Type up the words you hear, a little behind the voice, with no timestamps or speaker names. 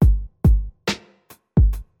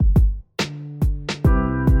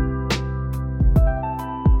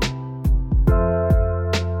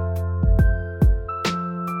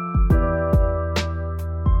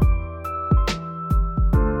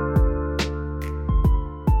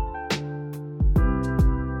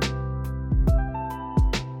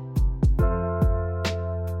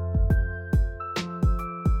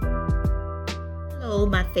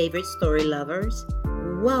my favorite story lovers.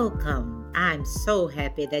 Welcome. I'm so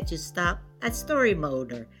happy that you stopped at Story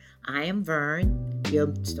Motor. I am Vern,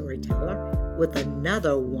 your storyteller, with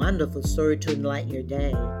another wonderful story to enlighten your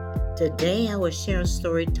day. Today I will share a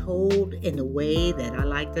story told in the way that I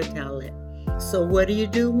like to tell it. So what do you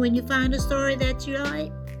do when you find a story that you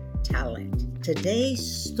like? Tell it. Today's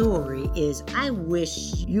story is I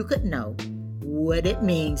wish you could know what it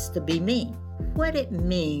means to be me. What it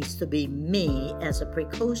means to be me as a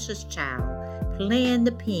precocious child playing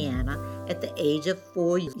the piano at the age of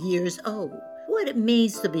 4 years old. What it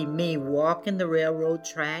means to be me walking the railroad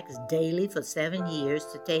tracks daily for 7 years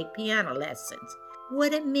to take piano lessons.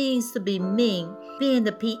 What it means to be me being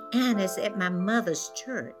the pianist at my mother's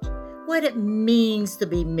church. What it means to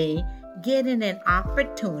be me getting an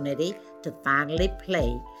opportunity to finally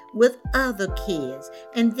play with other kids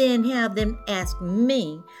and then have them ask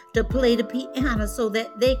me to play the piano so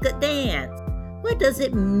that they could dance. What does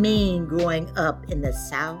it mean growing up in the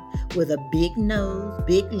South with a big nose,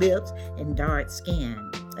 big lips, and dark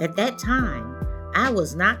skin? At that time, I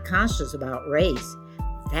was not conscious about race.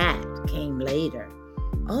 That came later.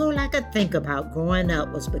 All I could think about growing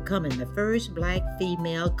up was becoming the first black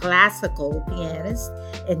female classical pianist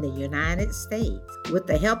in the United States. With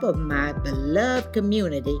the help of my beloved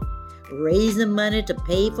community, raising money to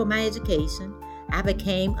pay for my education, I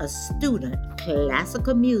became a student of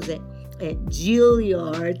classical music at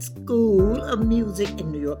Juilliard School of Music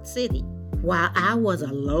in New York City. While I was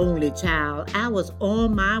a lonely child, I was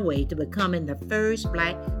on my way to becoming the first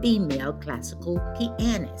black female classical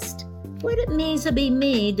pianist. What it means to be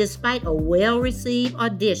me despite a well-received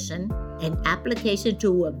audition and application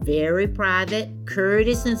to a very private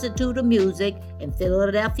Curtis Institute of Music in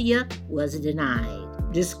Philadelphia was denied.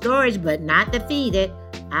 Discouraged but not defeated,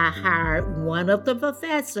 I hired one of the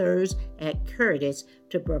professors at Curtis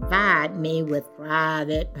to provide me with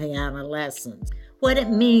private piano lessons. What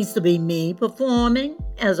it means to be me performing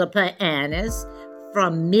as a pianist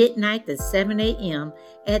from midnight to 7 a.m.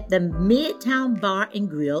 at the Midtown Bar and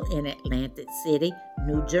Grill in Atlantic City,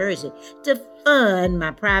 New Jersey, to fund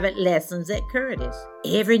my private lessons at Curtis.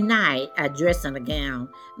 Every night I dressed in a gown,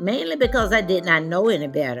 mainly because I did not know any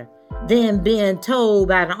better. Then being told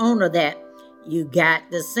by the owner that you got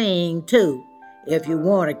to sing too if you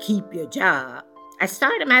want to keep your job. I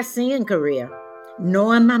started my singing career,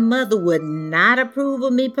 knowing my mother would not approve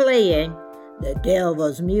of me playing the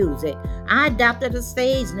devil's music. I adopted a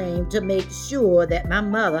stage name to make sure that my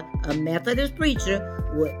mother, a Methodist preacher,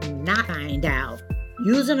 would not find out.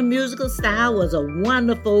 Using a musical style was a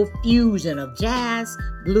wonderful fusion of jazz,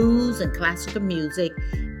 blues, and classical music,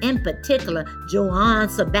 in particular Johann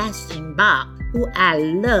Sebastian Bach, who I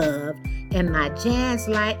loved, and my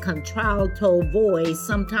jazz-like contralto voice,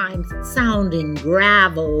 sometimes sounding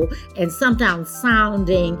gravel and sometimes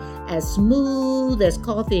sounding as smooth as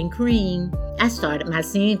coffee and cream. I started my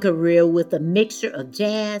singing career with a mixture of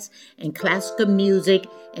jazz and classical music,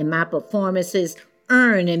 and my performances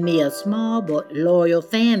earning me a small but loyal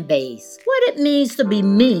fan base. What it means to be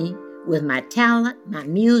me with my talent, my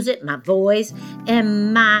music, my voice,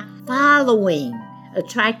 and my following,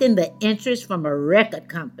 attracting the interest from a record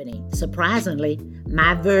company. Surprisingly,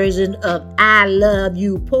 my version of I Love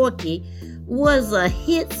You, Porky was a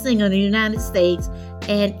hit singer in the United States,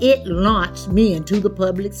 and it launched me into the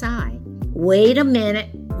public's eye. Wait a minute,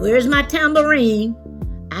 where's my tambourine?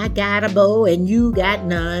 I got a bow and you got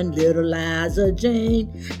none, little Liza Jane.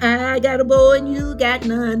 I got a bow and you got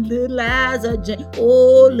none, little Liza Jane.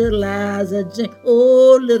 Oh, little Liza Jane.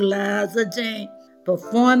 Oh, little Liza Jane.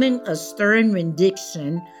 Performing a stirring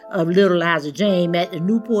rendition of Little Liza Jane at the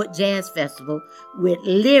Newport Jazz Festival with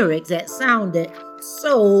lyrics that sounded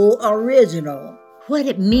so original. What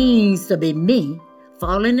it means to be me,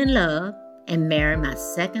 falling in love, and marrying my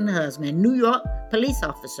second husband, New York police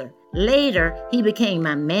officer. Later, he became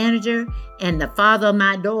my manager and the father of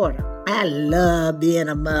my daughter. I love being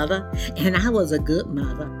a mother, and I was a good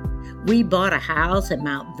mother. We bought a house in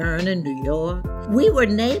Mount Vernon, New York. We were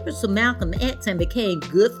neighbors to Malcolm X and became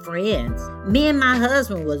good friends. Me and my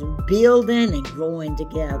husband was building and growing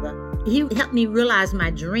together. He helped me realize my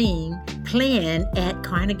dream playing at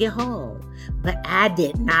Carnegie Hall. But I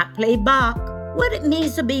did not play Bach. What it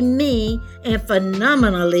means to be me and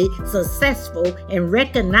phenomenally successful and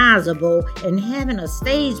recognizable and having a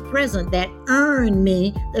stage presence that earned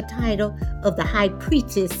me the title of the High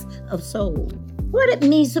Priestess of Soul. What it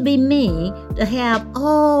means to be me, to have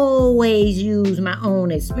always used my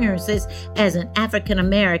own experiences as an African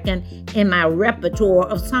American in my repertoire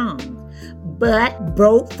of songs, but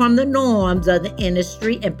broke from the norms of the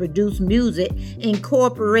industry and produced music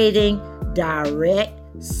incorporating direct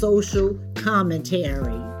social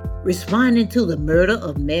commentary. Responding to the murder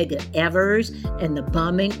of Medgar Evers and the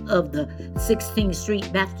bombing of the 16th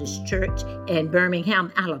Street Baptist Church in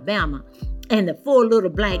Birmingham, Alabama, and the 4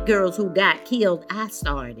 little black girls who got killed, I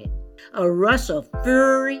started. A rush of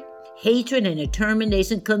fury, hatred, and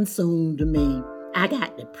determination consumed me. I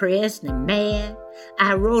got depressed and mad.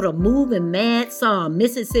 I wrote a moving mad song,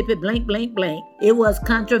 Mississippi blank, blank, blank. It was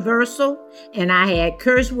controversial, and I had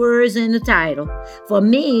curse words in the title. For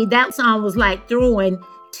me, that song was like throwing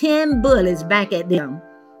 10 bullets back at them.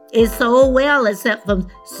 It sold well, except for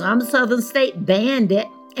some southern state banned it,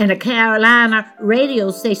 and a Carolina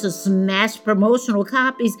radio station smashed promotional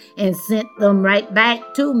copies and sent them right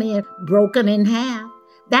back to me, broken in half.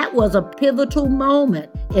 That was a pivotal moment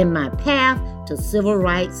in my path to civil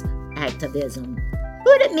rights activism.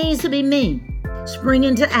 What it means to be me. Spring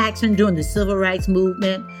into action during the civil rights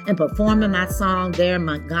movement and performing my song there in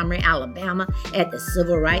Montgomery, Alabama at the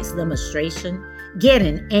civil rights demonstration.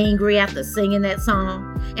 Getting angry after singing that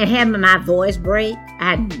song and having my voice break.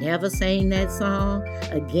 I never sang that song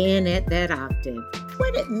again at that octave.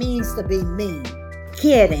 What it means to be me.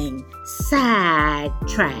 Getting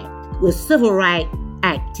sidetracked with civil rights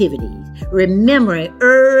activities, remembering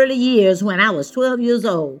early years when I was 12 years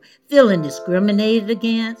old, feeling discriminated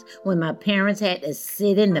against when my parents had to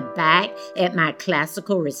sit in the back at my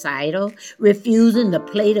classical recital, refusing to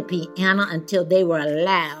play the piano until they were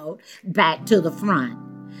allowed back to the front.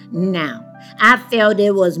 Now, I felt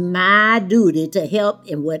it was my duty to help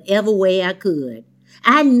in whatever way I could.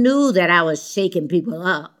 I knew that I was shaking people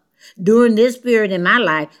up. During this period in my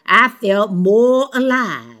life, I felt more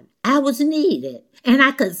alive. I was needed. And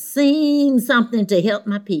I could sing something to help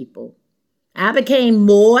my people. I became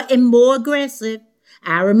more and more aggressive.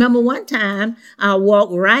 I remember one time I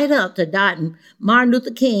walked right up to Dr. Martin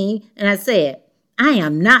Luther King and I said, "I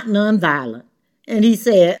am not nonviolent." And he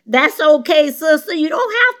said, "That's okay, sister, you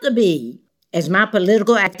don't have to be." As my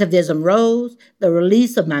political activism rose, the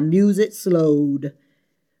release of my music slowed.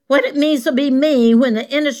 What it means to be me when the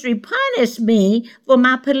industry punished me for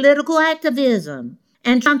my political activism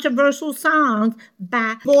and controversial songs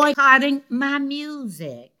by boycotting my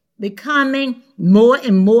music, becoming more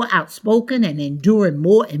and more outspoken and enduring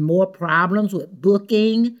more and more problems with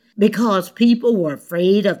booking because people were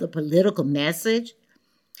afraid of the political message.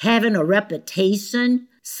 Having a reputation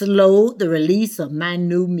slowed the release of my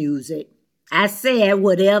new music. I said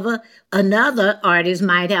whatever another artist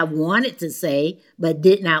might have wanted to say, but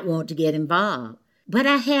did not want to get involved. But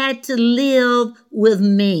I had to live with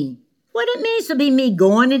me. What it means to be me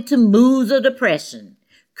going into moods of depression,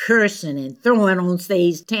 cursing and throwing on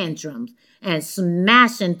stage tantrums, and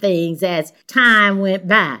smashing things as time went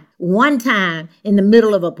by. One time, in the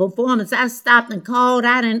middle of a performance, I stopped and called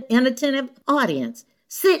out an inattentive audience.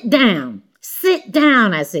 Sit down,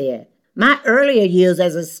 I said. My earlier years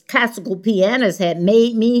as a classical pianist had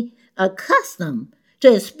made me accustomed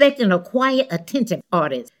to expecting a quiet, attentive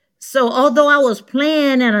audience. So although I was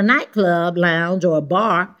playing in a nightclub, lounge, or a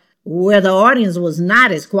bar, where the audience was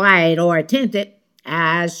not as quiet or attentive,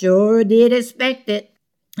 I sure did expect it.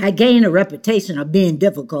 I gained a reputation of being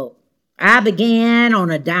difficult. I began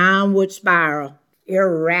on a downward spiral,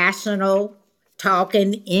 irrational,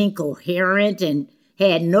 talking incoherent, and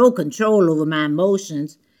had no control over my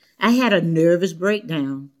emotions. I had a nervous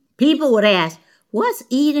breakdown. People would ask, "What's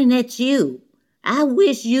eating at you?" I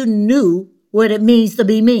wish you knew what it means to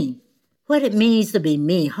be me. What it means to be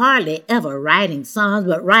me, hardly ever writing songs,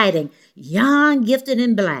 but writing young, gifted,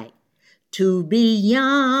 and black. To be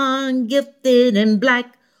young, gifted, and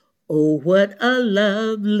black, oh, what a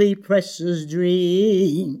lovely, precious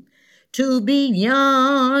dream. To be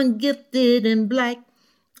young, gifted, and black,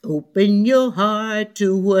 open your heart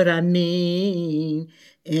to what I mean.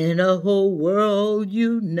 In a whole world,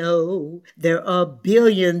 you know, there are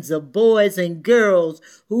billions of boys and girls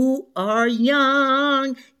who are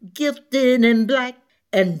young, gifted, and black,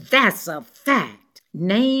 and that's a fact.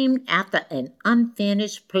 Named after an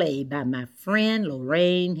unfinished play by my friend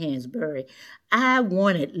Lorraine Hansberry, I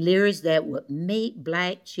wanted lyrics that would make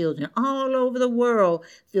black children all over the world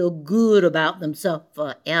feel good about themselves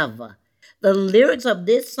forever. The lyrics of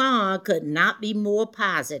this song could not be more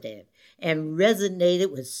positive and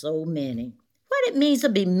resonated with so many. What it means to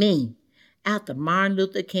be me after Martin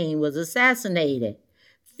Luther King was assassinated.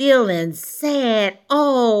 Feeling sad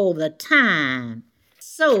all the time.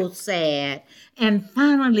 So sad. And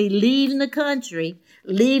finally leaving the country,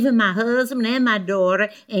 leaving my husband and my daughter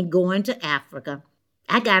and going to Africa.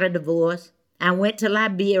 I got a divorce. I went to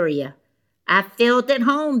Liberia. I felt at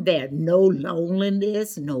home there. No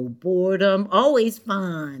loneliness, no boredom, always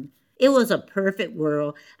fun. It was a perfect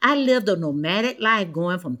world. I lived a nomadic life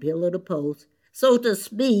going from pillar to post. So to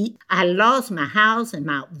speak, I lost my house in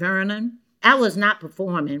Mount Vernon. I was not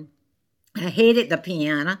performing. I hated the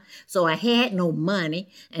piano, so I had no money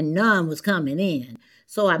and none was coming in.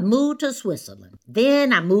 So I moved to Switzerland.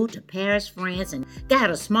 Then I moved to Paris, France, and got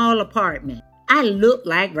a small apartment. I looked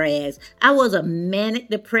like rags. I was a manic,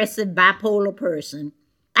 depressive, bipolar person.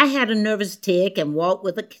 I had a nervous tic and walked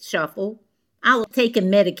with a shuffle. I was taking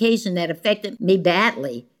medication that affected me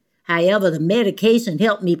badly. However, the medication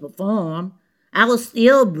helped me perform. I was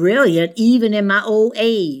still brilliant even in my old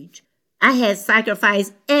age. I had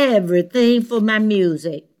sacrificed everything for my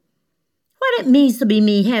music. What it means to be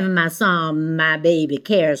me having my song, My Baby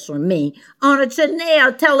Cares for Me, on a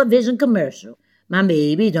Chanel television commercial. My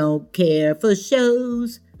baby don't care for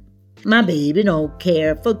shows. My baby don't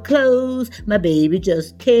care for clothes. My baby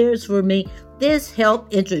just cares for me. This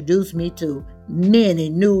helped introduce me to many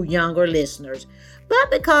new younger listeners.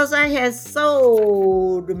 But because I had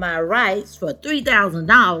sold my rights for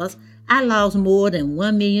 $3,000, I lost more than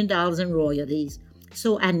 $1 million in royalties.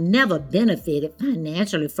 So I never benefited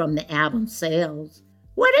financially from the album sales.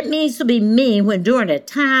 What it means to be me when during a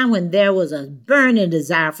time when there was a burning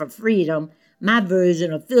desire for freedom, my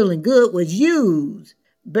version of feeling good was used.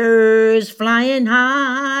 Birds flying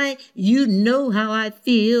high, you know how I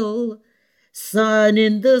feel. Sun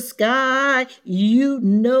in the sky, you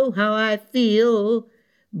know how I feel.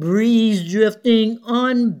 Breeze drifting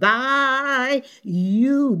on by,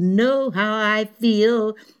 you know how I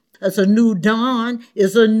feel. It's a new dawn,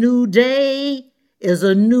 it's a new day, it's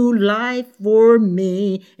a new life for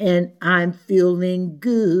me, and I'm feeling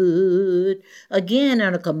good. Again,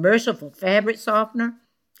 in a commercial for fabric softener,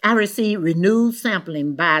 I received renewed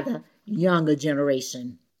sampling by the younger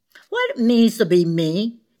generation. What it means to be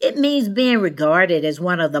me? It means being regarded as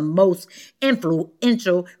one of the most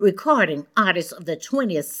influential recording artists of the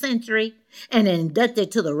 20th century and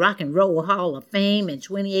inducted to the Rock and Roll Hall of Fame in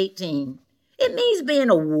 2018. It means being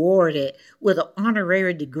awarded with an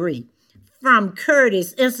honorary degree from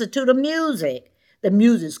Curtis Institute of Music, the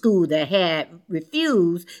music school that had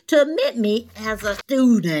refused to admit me as a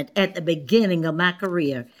student at the beginning of my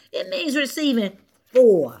career. It means receiving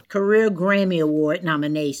 4 Career Grammy Award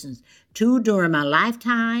nominations, 2 during my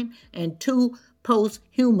lifetime and 2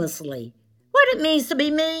 posthumously. What it means to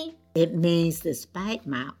be me? It means despite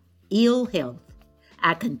my ill health,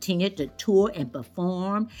 I continued to tour and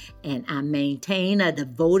perform, and I maintain a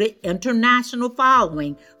devoted international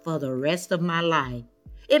following for the rest of my life.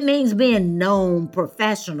 It means being known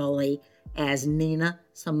professionally as Nina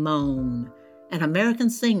Simone, an American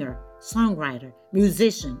singer, songwriter,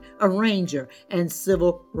 musician, arranger, and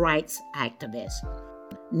civil rights activist.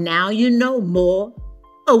 Now you know more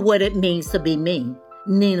of what it means to be me,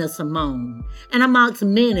 Nina Simone, and amongst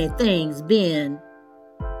many things being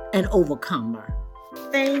an overcomer.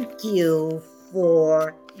 Thank you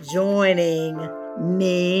for joining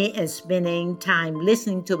me and spending time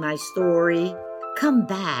listening to my story. Come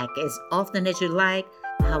back as often as you like.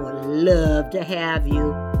 I would love to have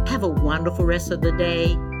you. Have a wonderful rest of the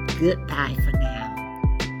day. Goodbye for now.